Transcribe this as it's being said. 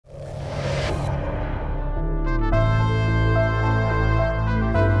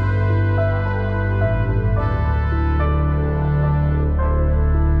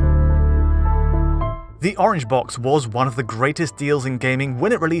The Orange Box was one of the greatest deals in gaming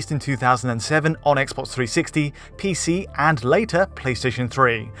when it released in 2007 on Xbox 360, PC, and later PlayStation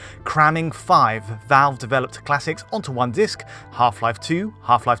 3, cramming 5 Valve-developed classics onto one disc: Half-Life 2,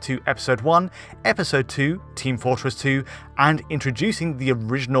 Half-Life 2 Episode 1, Episode 2, Team Fortress 2, and introducing the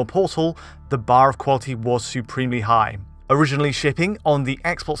original Portal. The bar of quality was supremely high. Originally shipping on the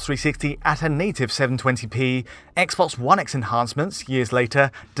Xbox 360 at a native 720p, Xbox One X enhancements years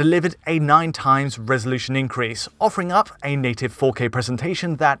later delivered a 9 times resolution increase, offering up a native 4K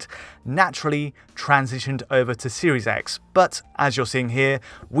presentation that naturally transitioned over to Series X. But as you're seeing here,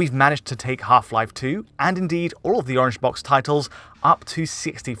 we've managed to take Half-Life 2, and indeed all of the Orange Box titles, up to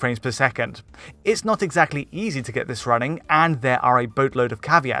 60 frames per second. It's not exactly easy to get this running, and there are a boatload of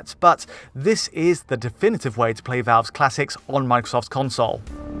caveats, but this is the definitive way to play Valve's classics on Microsoft's console.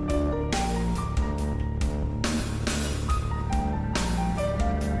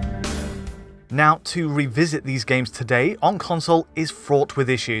 Now, to revisit these games today on console is fraught with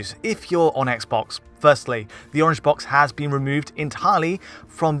issues if you're on Xbox. Firstly, the Orange Box has been removed entirely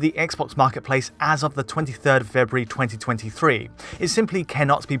from the Xbox Marketplace as of the 23rd of February 2023. It simply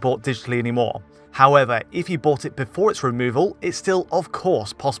cannot be bought digitally anymore. However, if you bought it before its removal, it's still of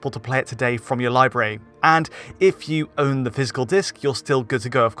course possible to play it today from your library. And if you own the physical disc, you're still good to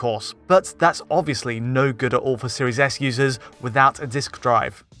go, of course. But that's obviously no good at all for Series S users without a disk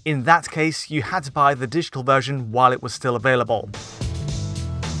drive. In that case, you had to buy the digital version while it was still available.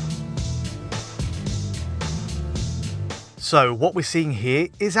 So what we're seeing here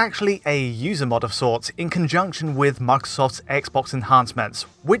is actually a user mod of sorts in conjunction with Microsoft's Xbox enhancements,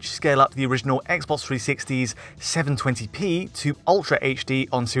 which scale up the original Xbox 360's 720p to Ultra HD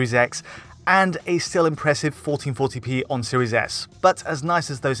on Series X and a still impressive 1440p on Series S. But as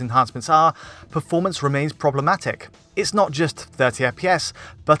nice as those enhancements are, performance remains problematic. It's not just 30 FPS,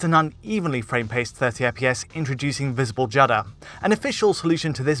 but an unevenly frame-paced 30 FPS introducing visible judder. An official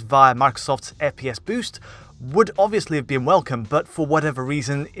solution to this via Microsoft's FPS Boost would obviously have been welcome, but for whatever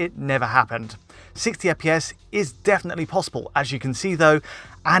reason, it never happened. 60 FPS is definitely possible, as you can see though,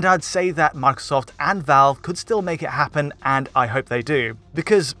 and I'd say that Microsoft and Valve could still make it happen, and I hope they do.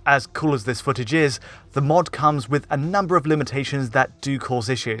 Because, as cool as this footage is, the mod comes with a number of limitations that do cause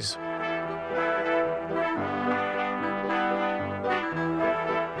issues.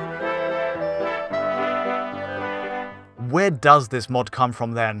 Where does this mod come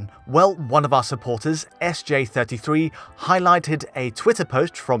from then? Well, one of our supporters, SJ33, highlighted a Twitter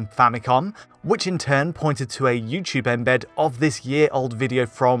post from Famicom, which in turn pointed to a YouTube embed of this year-old video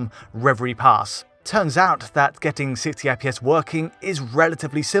from Reverie Pass. Turns out that getting 60 FPS working is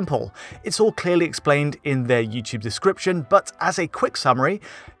relatively simple. It's all clearly explained in their YouTube description, but as a quick summary,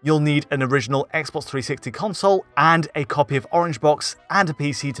 you'll need an original Xbox 360 console and a copy of Orange Box and a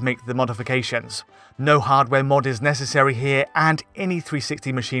PC to make the modifications. No hardware mod is necessary here, and any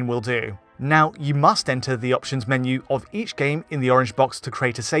 360 machine will do. Now, you must enter the options menu of each game in the Orange Box to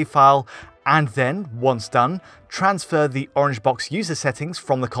create a save file, and then, once done, transfer the Orange Box user settings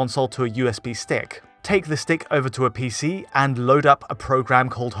from the console to a USB stick. Take the stick over to a PC and load up a program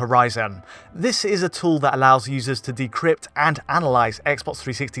called Horizon. This is a tool that allows users to decrypt and analyze Xbox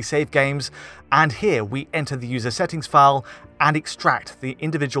 360 save games, and here we enter the user settings file and extract the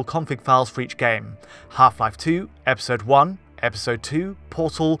individual config files for each game. Half-Life 2, Episode 1, Episode 2,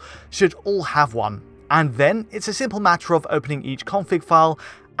 Portal should all have one. And then it's a simple matter of opening each config file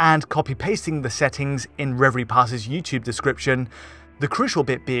and copy-pasting the settings in Reverie Pass's YouTube description. The crucial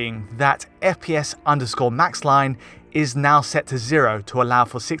bit being that FPS_max line is now set to 0 to allow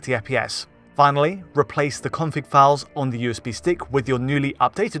for 60 FPS. Finally, replace the config files on the USB stick with your newly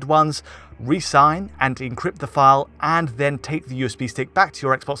updated ones, re-sign and encrypt the file, and then take the USB stick back to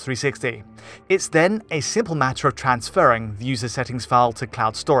your Xbox 360. It's then a simple matter of transferring the user settings file to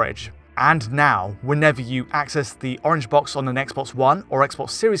cloud storage. And now, whenever you access the Orange Box on an Xbox One or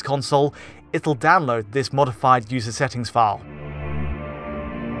Xbox Series console, it'll download this modified user settings file.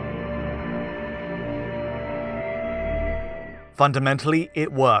 Fundamentally,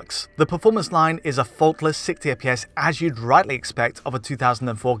 it works. The performance line is a faultless 60 FPS as you'd rightly expect of a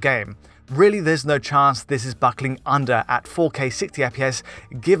 2004 game. Really, there's no chance this is buckling under at 4K 60 FPS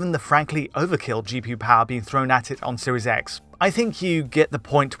given the frankly overkill GPU power being thrown at it on Series X. I think you get the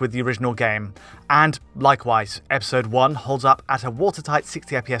point with the original game. And likewise, Episode 1 holds up at a watertight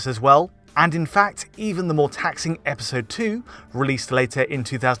 60 FPS as well. And in fact, even the more taxing Episode 2, released later in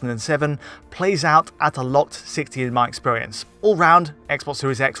 2007, plays out at a locked 60 in my experience. All round, Xbox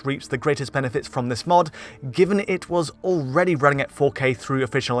Series X reaps the greatest benefits from this mod, given it was already running at 4K through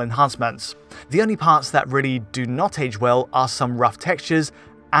official enhancements. The only parts that really do not age well are some rough textures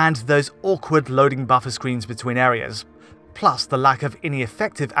and those awkward loading buffer screens between areas. Plus, the lack of any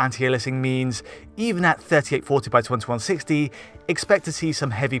effective anti-aliasing means, even at 3840 by 2160, expect to see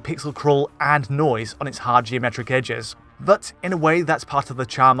some heavy pixel crawl and noise on its hard geometric edges. But in a way, that's part of the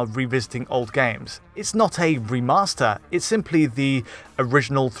charm of revisiting old games. It's not a remaster, it's simply the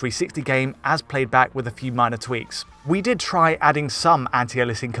original 360 game as played back with a few minor tweaks. We did try adding some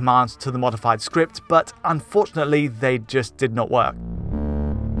anti-aliasing commands to the modified script, but unfortunately they just did not work.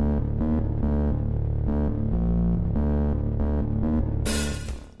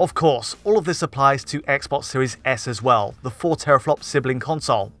 Of course, all of this applies to Xbox Series S as well, the 4 teraflop sibling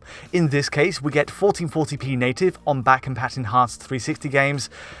console. In this case, we get 1440p native on back-compat enhanced 360 games,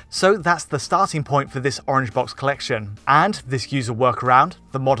 so that's the starting point for this Orange Box collection. And this user workaround,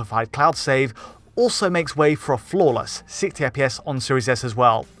 the modified cloud save, also makes way for a flawless 60fps on Series S as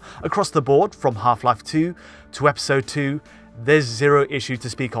well. Across the board, from Half-Life 2 to Episode 2, there's zero issue to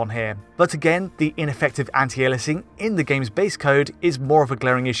speak on here. But again, the ineffective anti-aliasing in the game's base code is more of a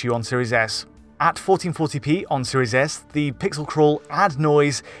glaring issue on Series S. At 1440p on Series S, the pixel crawl and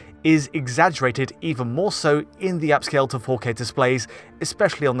noise is exaggerated even more so in the upscale to 4K displays,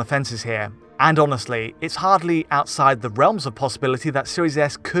 especially on the fences here. And honestly, it's hardly outside the realms of possibility that Series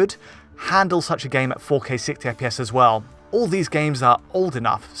S could handle such a game at 4K 60fps as well. All these games are old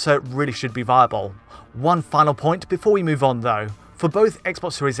enough, so it really should be viable. One final point before we move on though. For both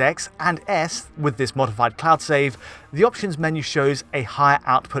Xbox Series X and S with this modified cloud save, the options menu shows a higher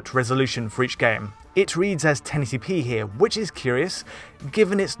output resolution for each game. It reads as 1080p here, which is curious,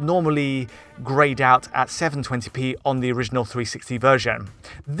 given it's normally greyed out at 720p on the original 360 version.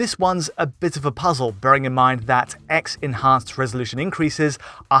 This one's a bit of a puzzle, bearing in mind that X-enhanced resolution increases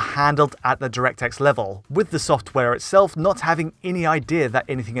are handled at the DirectX level, with the software itself not having any idea that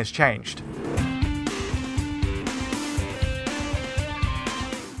anything has changed.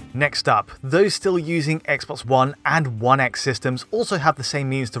 Next up, those still using Xbox One and One X systems also have the same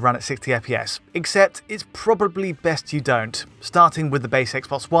means to run at 60fps, except it's probably best you don't. Starting with the base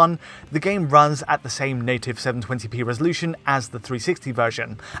Xbox One, the game runs at the same native 720p resolution as the 360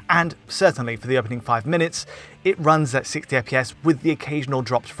 version, and certainly for the opening 5 minutes, it runs at 60fps with the occasional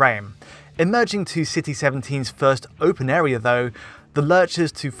dropped frame. Emerging to City 17's first open area though, the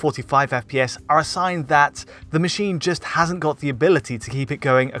lurches to 45fps are a sign that the machine just hasn't got the ability to keep it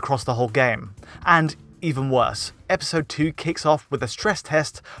going across the whole game. And even worse, Episode 2 kicks off with a stress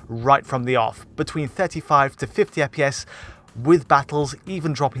test right from the off, between 35 to 50fps, with battles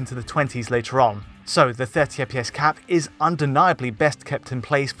even dropping to the 20s later on. So the 30fps cap is undeniably best kept in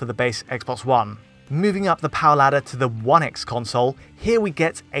place for the base Xbox One. Moving up the power ladder to the One X console, here we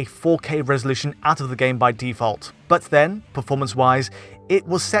get a 4K resolution out of the game by default. But then, performance-wise, it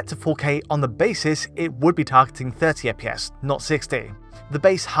was set to 4K on the basis it would be targeting 30fps, not 60. The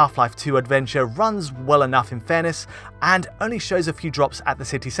base Half-Life 2 adventure runs well enough in fairness, and only shows a few drops at the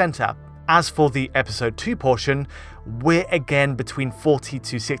city centre. As for the Episode 2 portion, we're again between 40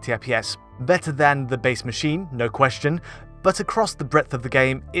 to 60fps. Better than the base machine, no question, but across the breadth of the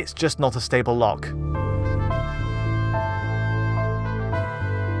game, it's just not a stable lock.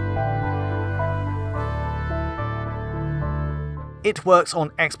 It works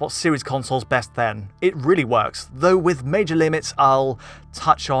on Xbox Series consoles best then. It really works, though with major limits I'll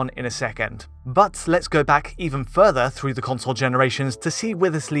touch on in a second. But let's go back even further through the console generations to see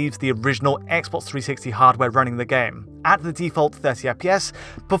where this leaves the original Xbox 360 hardware running the game. At the default 30fps,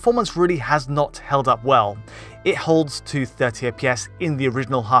 performance really has not held up well. It holds to 30fps in the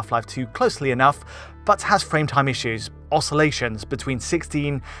original Half-Life 2 closely enough, but has frame time issues, oscillations between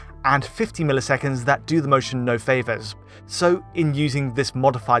 16 and 50 milliseconds that do the motion no favours. So in using this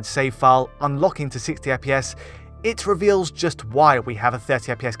modified save file unlocking to 60fps, it reveals just why we have a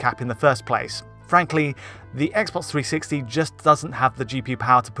 30fps cap in the first place. Frankly, the Xbox 360 just doesn't have the GPU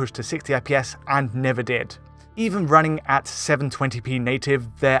power to push to 60fps and never did. Even running at 720p native,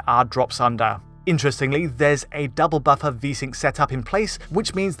 there are drops under. Interestingly, there's a double buffer VSync setup in place,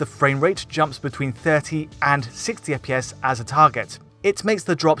 which means the frame rate jumps between 30 and 60fps as a target. It makes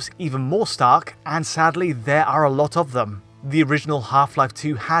the drops even more stark, and sadly there are a lot of them. The original Half-Life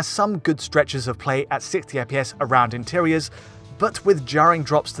 2 has some good stretches of play at 60fps around interiors, but with jarring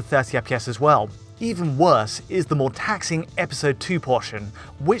drops to 30fps as well. Even worse is the more taxing Episode 2 portion,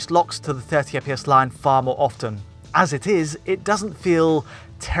 which locks to the 30fps line far more often. As it is, it doesn't feel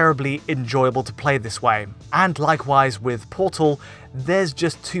terribly enjoyable to play this way. And likewise with Portal, there's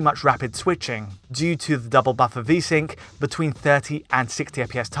just too much rapid switching, due to the double buffer VSync between 30 and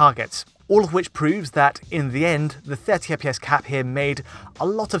 60fps targets. All of which proves that, in the end, the 30fps cap here made a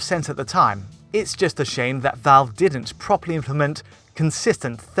lot of sense at the time. It's just a shame that Valve didn't properly implement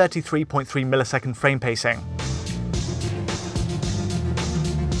consistent 33.3 millisecond frame pacing.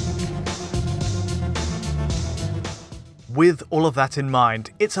 With all of that in mind,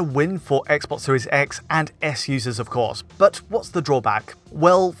 it's a win for Xbox Series X and S users of course, but what's the drawback?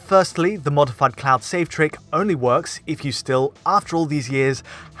 Well, firstly, the modified cloud save trick only works if you still, after all these years,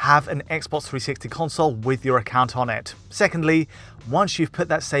 have an Xbox 360 console with your account on it. Secondly, once you've put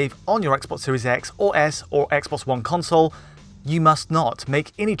that save on your Xbox Series X or S or Xbox One console, you must not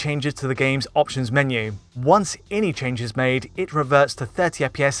make any changes to the game's options menu. Once any change is made, it reverts to 30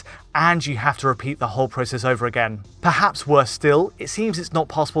 FPS and you have to repeat the whole process over again. Perhaps worse still, it seems it's not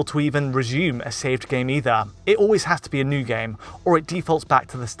possible to even resume a saved game either. It always has to be a new game, or it defaults back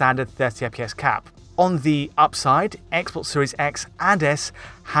to the standard 30 FPS cap. On the upside, Xbox Series X and S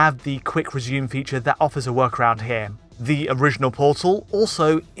have the quick resume feature that offers a workaround here. The original Portal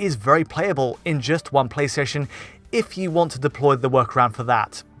also is very playable in just one play session if you want to deploy the workaround for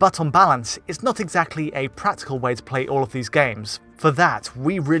that. But on balance, it's not exactly a practical way to play all of these games. For that,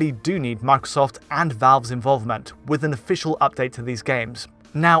 we really do need Microsoft and Valve's involvement with an official update to these games.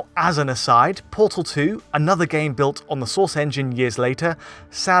 Now, as an aside, Portal 2, another game built on the Source engine years later,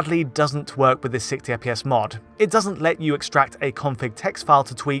 sadly doesn't work with this 60 FPS mod. It doesn't let you extract a config text file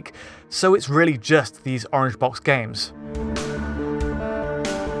to tweak, so it's really just these orange box games.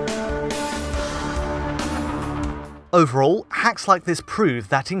 Overall, hacks like this prove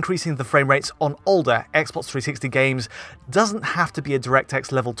that increasing the frame rates on older Xbox 360 games doesn't have to be a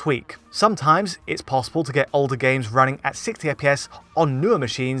DirectX level tweak. Sometimes it's possible to get older games running at 60 FPS on newer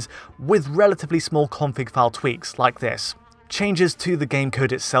machines with relatively small config file tweaks like this. Changes to the game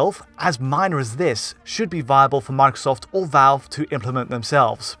code itself, as minor as this, should be viable for Microsoft or Valve to implement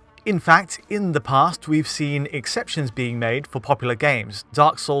themselves. In fact, in the past we've seen exceptions being made for popular games,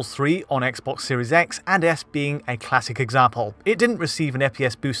 Dark Souls 3 on Xbox Series X and S being a classic example. It didn't receive an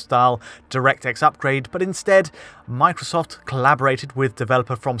FPS boost style DirectX upgrade, but instead Microsoft collaborated with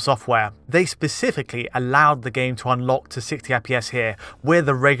developer From Software. They specifically allowed the game to unlock to 60 FPS here, where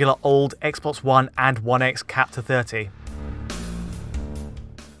the regular old Xbox One and One X capped to 30.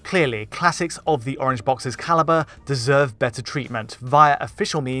 Clearly, classics of the orange box's caliber deserve better treatment via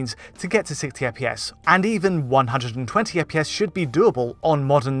official means to get to 60 FPS, and even 120 FPS should be doable on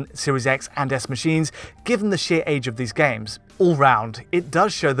modern Series X and S machines given the sheer age of these games. All round, it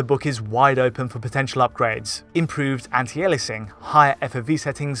does show the book is wide open for potential upgrades. Improved anti-aliasing, higher FOV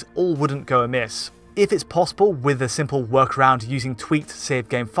settings all wouldn't go amiss. If it's possible with a simple workaround using tweaked save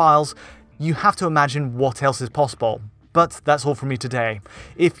game files, you have to imagine what else is possible. But that's all from me today.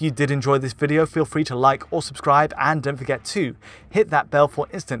 If you did enjoy this video, feel free to like or subscribe, and don't forget to hit that bell for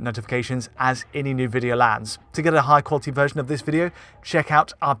instant notifications as any new video lands. To get a high quality version of this video, check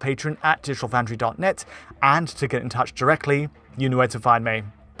out our Patreon at digitalfoundry.net, and to get in touch directly, you know where to find me.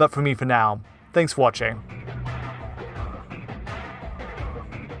 But from me for now, thanks for watching.